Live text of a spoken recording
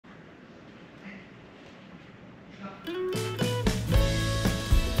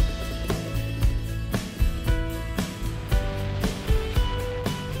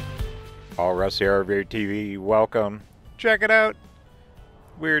All Rusty RVerTV, welcome. Check it out.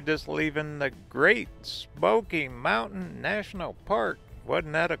 We're just leaving the great Smokey Mountain National Park.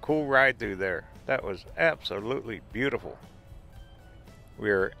 Wasn't that a cool ride through there? That was absolutely beautiful.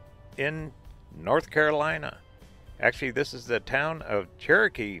 We're in North Carolina. Actually, this is the town of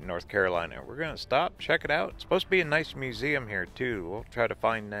Cherokee, North Carolina. We're going to stop, check it out. It's supposed to be a nice museum here too. We'll try to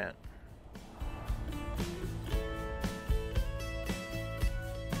find that.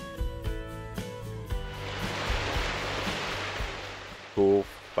 Cool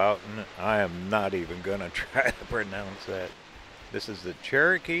fountain. I am not even gonna try to pronounce that. This is the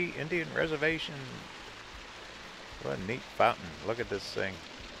Cherokee Indian Reservation. What a neat fountain. Look at this thing.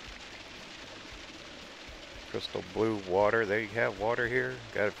 Crystal blue water. They have water here.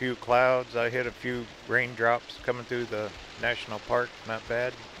 Got a few clouds. I hit a few raindrops coming through the national park. Not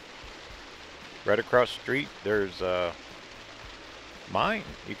bad. Right across the street there's a mine.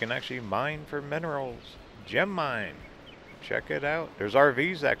 You can actually mine for minerals. Gem mine. Check it out. There's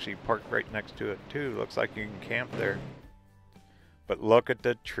RVs actually parked right next to it too. Looks like you can camp there. But look at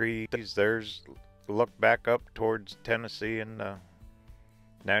the trees. There's, look back up towards Tennessee and the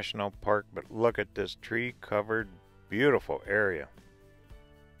national park. But look at this tree covered beautiful area.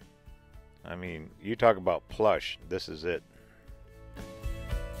 I mean, you talk about plush. This is it.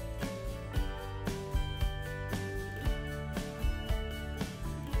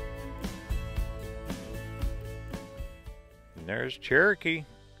 There's Cherokee.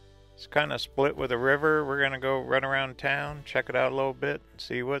 It's kind of split with a river. We're gonna go run around town, check it out a little bit,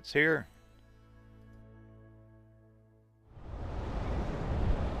 see what's here.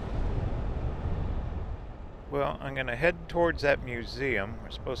 Well, I'm gonna head towards that museum.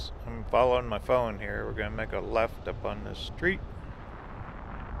 I'm following my phone here. We're gonna make a left up on this street.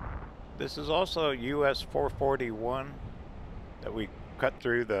 This is also US 441 that we cut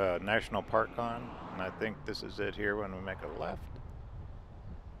through the national park on. And I think this is it here when we make a left.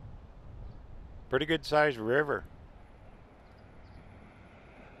 Pretty good sized river.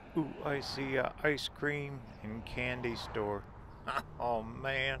 Ooh, I see a ice cream and candy store. Oh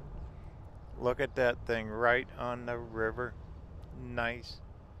man. Look at that thing right on the river. Nice.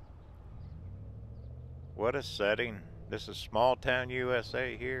 What a setting. This is Smalltown,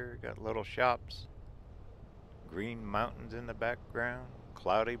 USA here. Got little shops. Green mountains in the background.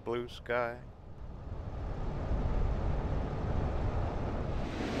 Cloudy blue sky.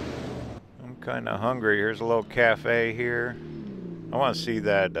 Kind of hungry. Here's a little cafe here. I want to see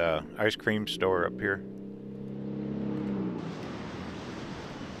that ice cream store up here.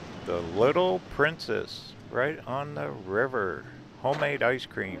 The Little Princess, right on the river. Homemade ice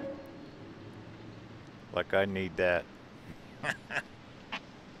cream. Like I need that.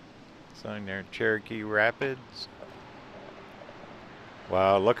 It's on there, Cherokee Rapids.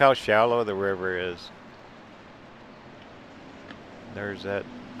 Wow, look how shallow the river is. There's that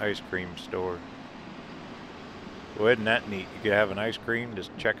ice cream store. Well, isn't that neat? You could have an ice cream,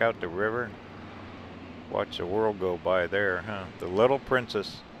 just check out the river. Watch the world go by there, huh? The Little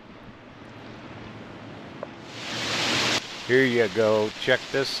Princess. Here you go. Check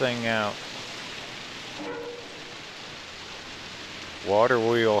this thing out. Water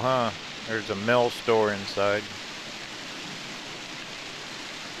wheel, huh? There's a mill store inside.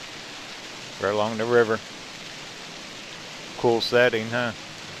 Right along the river. Cool setting, huh?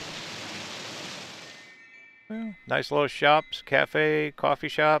 Well, nice little shops, cafe, coffee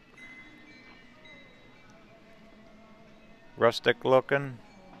shop. Rustic looking.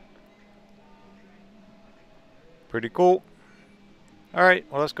 Pretty cool. All right,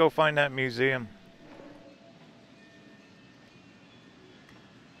 well, let's go find that museum.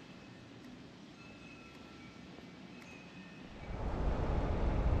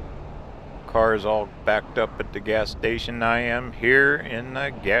 Cars all backed up at the gas station. I am here in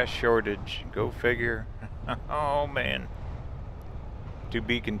the gas shortage. Go figure. Oh man. To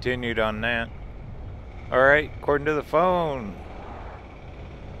be continued on that. Alright, according to the phone,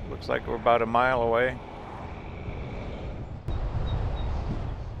 looks like we're about a mile away.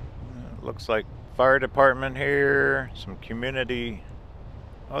 Looks like fire department here, some community.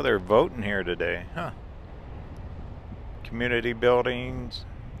 Oh, they're voting here today, huh? Community buildings.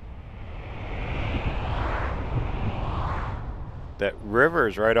 That river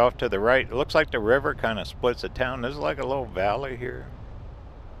is right off to the right. It looks like the river kind of splits the town. There's like a little valley here.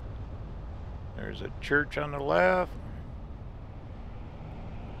 There's a church on the left.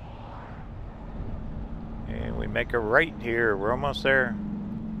 And we make a right here. We're almost there.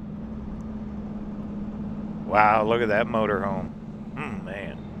 Wow, look at that motorhome.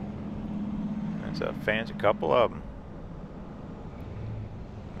 Man. That's a fancy couple of them.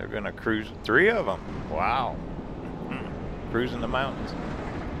 They're gonna cruise, 3 of them. Wow. Cruising the mountains.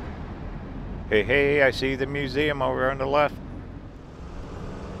 Hey, hey, I see the museum over on the left.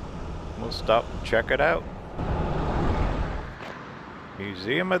 We'll stop and check it out.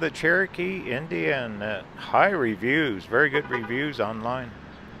 Museum of the Cherokee Indian. High reviews, very good reviews online.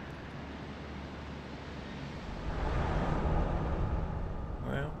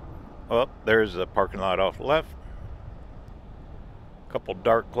 Well, oh, there's the parking lot off the left. Couple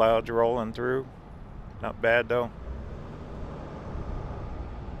dark clouds rolling through. Not bad though.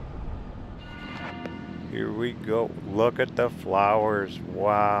 Here we go. Look at the flowers.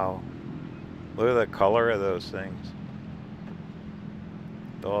 Wow. Look at the color of those things.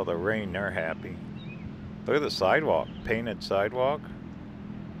 Oh, the rain, they're happy. Look at the sidewalk. Painted sidewalk.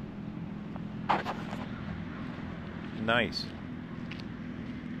 Nice.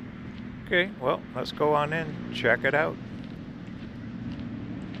 Okay, well, let's go on in. Check it out.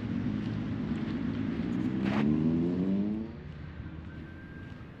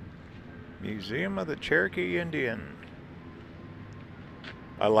 Museum of the Cherokee Indian.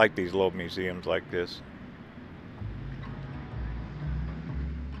 I like these little museums like this.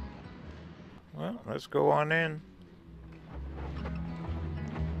 Well, let's go on in.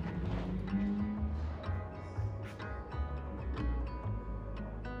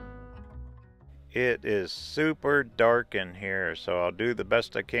 It is super dark in here, so I'll do the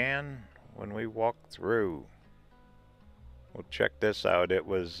best I can when we walk through. We'll check this out. It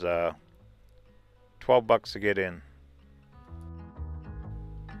was $12 to get in.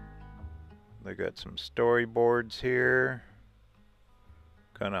 They got some storyboards here.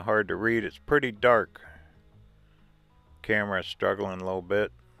 Kind of hard to read. It's pretty dark. Camera's struggling a little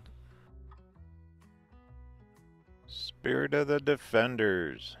bit. Spirit of the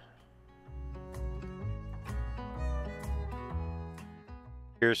Defenders.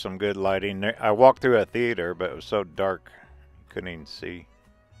 Here's some good lighting. I walked through a theater, but it was so dark, couldn't even see.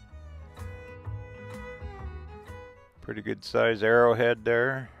 Pretty good size arrowhead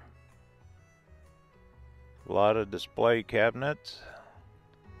there. A lot of display cabinets.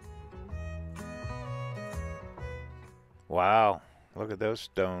 Wow, look at those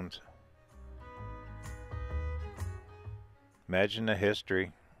stones. Imagine the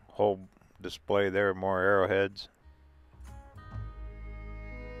history. Whole display there, more arrowheads.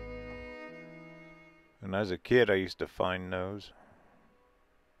 And as a kid, I used to find those.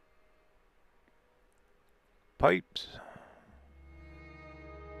 Pipes.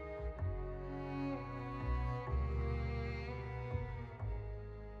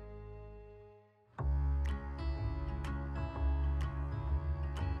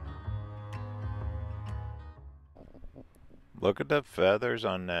 Look at the feathers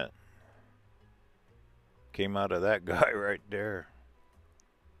on that. Came out of that guy right there.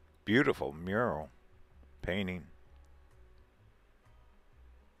 Beautiful mural painting.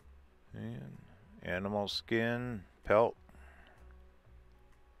 And animal skin, pelt.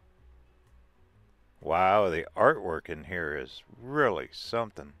 Wow, the artwork in here is really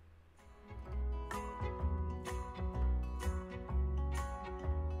something.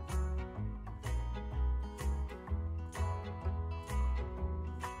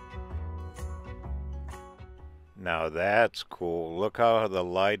 Now that's cool. Look how the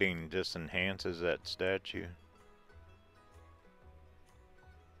lighting just enhances that statue.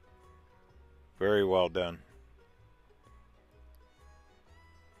 Very well done.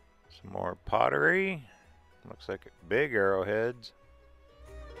 Some more pottery. Looks like big arrowheads.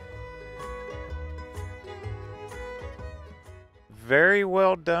 Very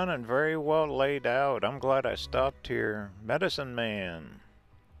well done and very well laid out. I'm glad I stopped here. Medicine Man.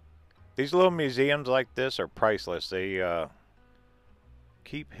 These little museums like this are priceless. They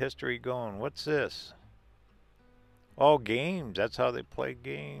keep history going. What's this? Oh, games. That's how they play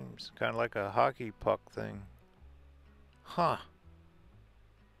games. Kind of like a hockey puck thing. Huh.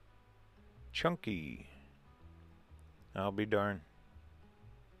 Chunky. I'll be darned.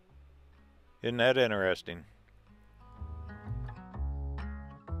 Isn't that interesting?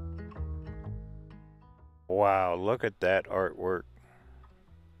 Wow, look at that artwork.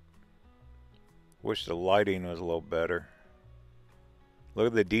 Wish the lighting was a little better. Look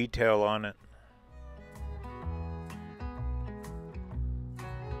at the detail on it.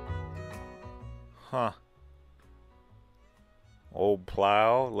 Huh. Old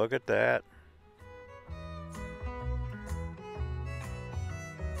plow, look at that.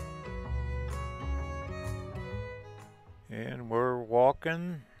 And we're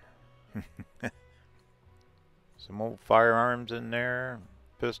walking. Some old firearms in there.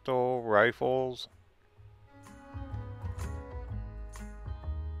 Pistol, rifles.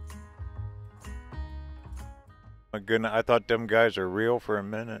 My goodness, I thought them guys are real for a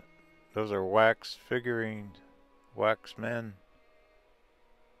minute. Those are wax figurines. Wax men.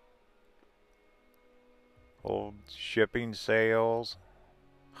 Old shipping sails.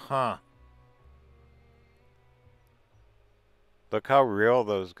 Huh. Look how real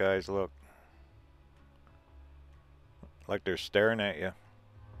those guys look. Like they're staring at you.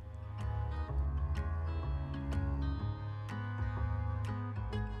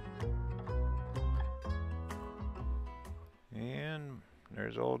 And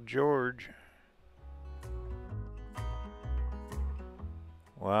there's old George.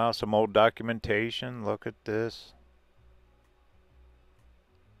 Wow, some old documentation. Look at this.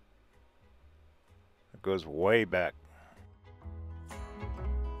 It goes way back.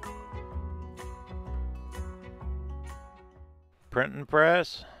 Printing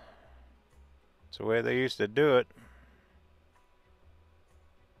press. It's the way they used to do it.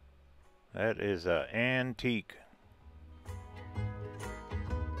 That is an antique.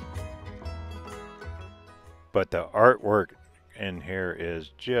 But the artwork in here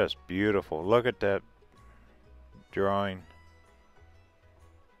is just beautiful. Look at that drawing.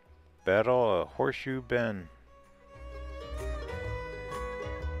 Battle of Horseshoe Bend.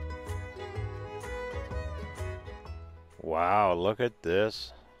 Wow, look at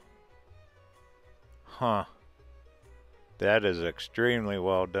this. Huh. That is extremely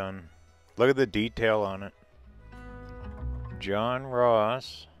well done. Look at the detail on it. John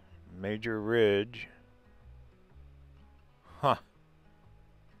Ross, Major Ridge. Huh.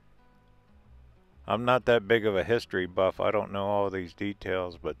 I'm not that big of a history buff. I don't know all these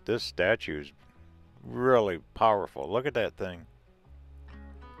details, but this statue is really powerful. Look at that thing.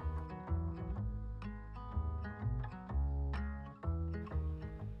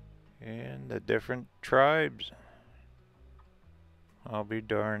 And the different tribes. I'll be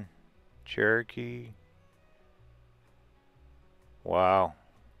darned. Cherokee. Wow.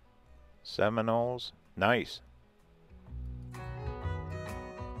 Seminoles. Nice.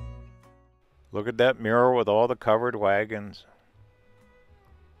 Look at that mural with all the covered wagons.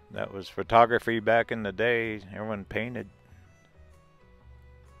 That was photography back in the day. Everyone painted.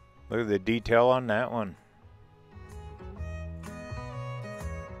 Look at the detail on that one.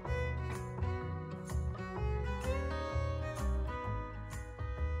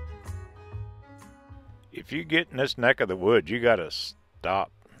 If you get in this neck of the woods, you gotta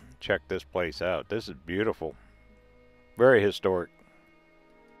stop. Check this place out. This is beautiful. Very historic.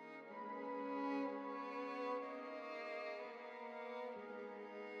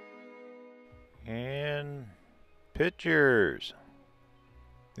 And pictures.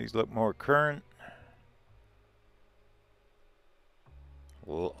 These look more current.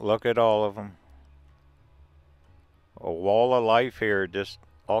 Look at all of them. A wall of life here. Just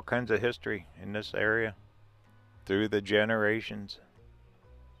all kinds of history in this area through the generations.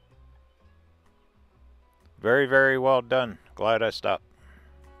 Very, very well done. Glad I stopped.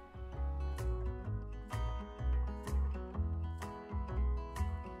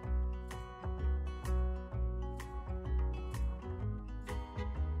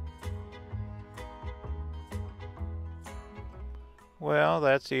 Well,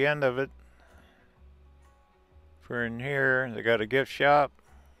 that's the end of it. For in here, they got a gift shop.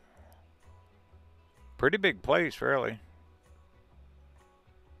 Pretty big place, really.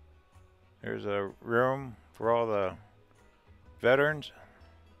 There's a room for all the veterans.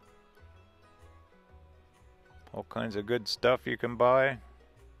 All kinds of good stuff you can buy.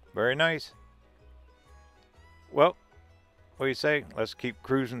 Very nice. Well, what do you say? Let's keep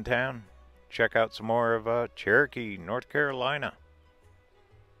cruising town. Check out some more of Cherokee, North Carolina.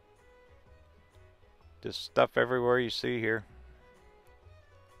 Just stuff everywhere you see here.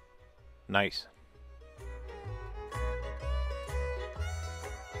 Nice.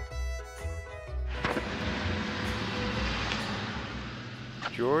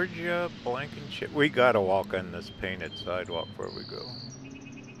 Georgia Blankenship. We gotta walk on this painted sidewalk before we go.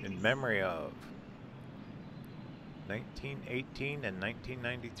 In memory of 1918 and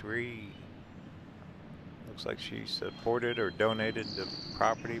 1993. Looks like she supported or donated the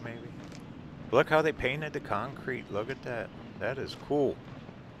property, maybe. Look how they painted the concrete. Look at that. That is cool.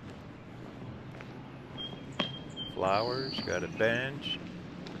 Flowers. Got a bench.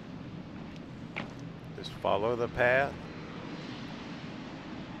 Just follow the path.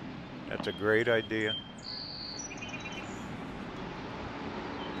 That's a great idea.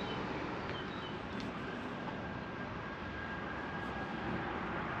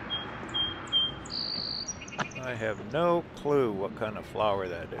 I have no clue what kind of flower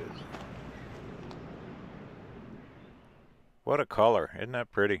that is. What a color. Isn't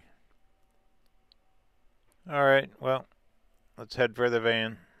that pretty? Alright, well, let's head for the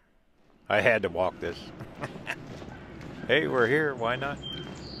van. I had to walk this. Hey, we're here. Why not?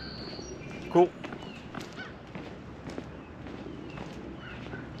 Cool.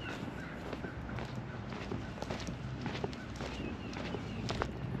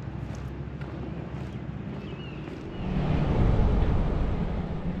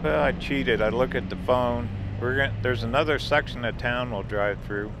 Well, I cheated. I look at the phone. There's another section of town we'll drive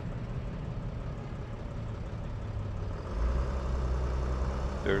through.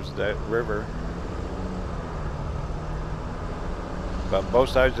 There's that river. But both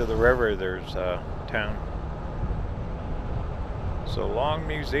sides of the river there's town. So Long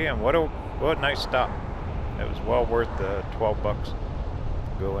Museum. What a nice stop. It was well worth the 12 bucks to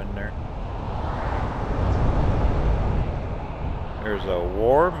go in there. There's a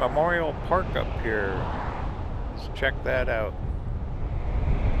War Memorial Park up here. Let's check that out.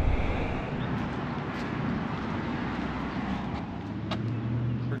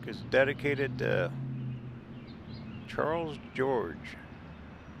 Park is dedicated to Charles George.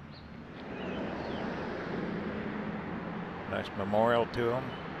 Nice memorial to him.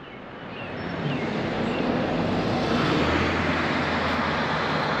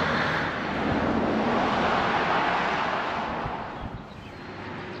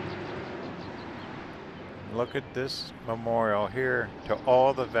 Look at this memorial here to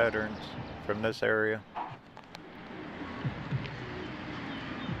all the veterans from this area.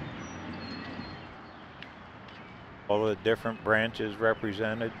 All the different branches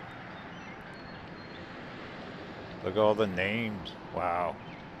represented. Look at all the names. Wow.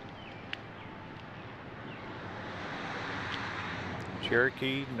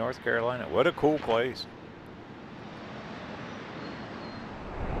 Cherokee, North Carolina. What a cool place.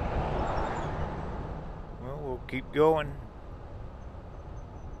 Keep going.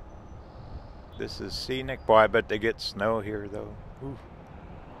 This is scenic. Boy, I bet they get snow here though. Ooh.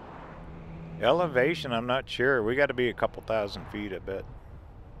 Elevation, I'm not sure. We got to be a couple thousand feet, I bet.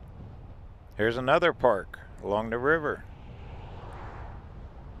 Here's another park along the river.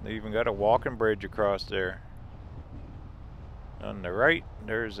 They even got a walking bridge across there. On the right,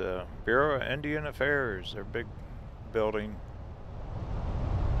 there's a Bureau of Indian Affairs, their big building.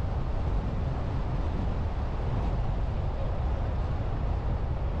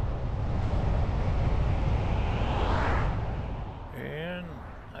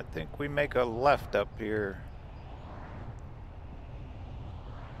 I think we make a left up here.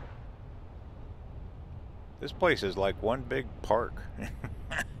 This place is like one big park.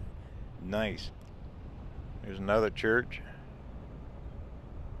 Nice. There's another church.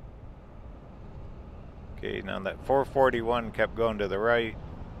 Okay, now that 441 kept going to the right.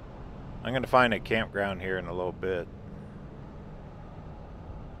 I'm going to find a campground here in a little bit.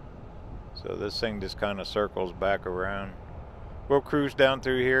 So this thing just kind of circles back around. We'll cruise down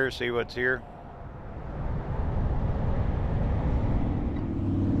through here, see what's here.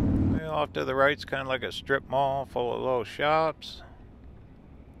 Well, off to the right's kind of like a strip mall full of little shops.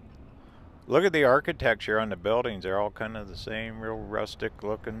 Look at the architecture on the buildings. They're all kind of the same, real rustic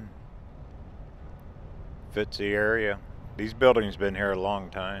looking. Fits the area. These buildings been here a long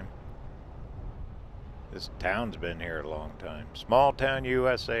time. This town's been here a long time. Smalltown,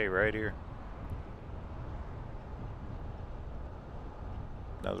 USA, right here.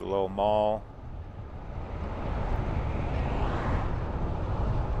 Another little mall.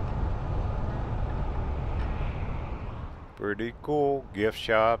 Pretty cool. Gift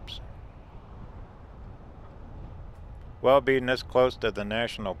shops. Well, being this close to the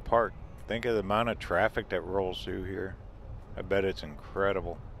national park, think of the amount of traffic that rolls through here. I bet it's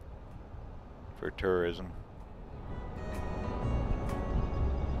incredible for tourism.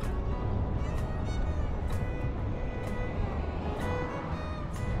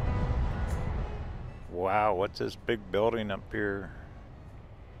 Wow, what's this big building up here?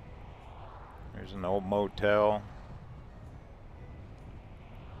 There's an old motel.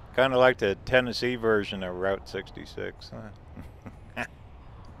 Kind of like the Tennessee version of Route 66, huh?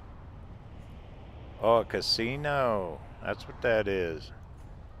 Oh, a casino. That's what that is.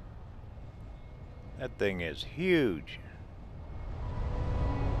 That thing is huge.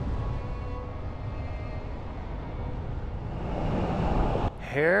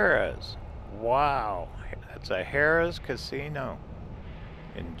 Harrah's. Wow, that's a Harrah's Casino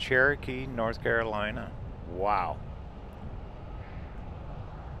in Cherokee, North Carolina. Wow.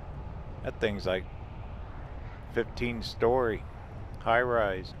 That thing's like 15-story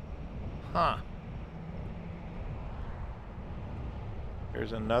high-rise. Huh.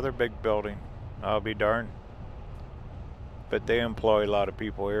 There's another big building. I'll be darned. But they employ a lot of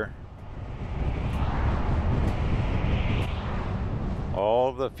people here.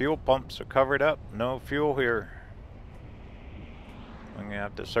 All the fuel pumps are covered up. No fuel here. I'm gonna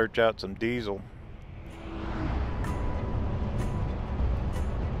have to search out some diesel.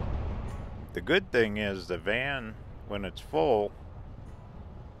 The good thing is the van, when it's full,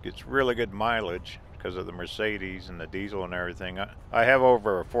 gets really good mileage because of the Mercedes and the diesel and everything. I have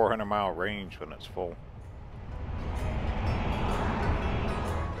over a 400-mile range when it's full.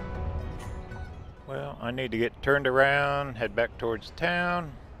 Well, I need to get turned around, head back towards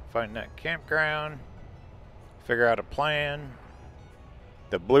town, find that campground, figure out a plan.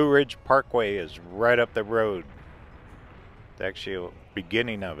 The Blue Ridge Parkway is right up the road. It's actually the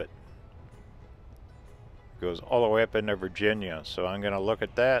beginning of it. Goes all the way up into Virginia. So I'm going to look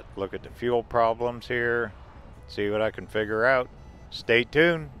at that, look at the fuel problems here, see what I can figure out. Stay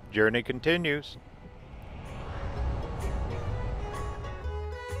tuned. Journey continues.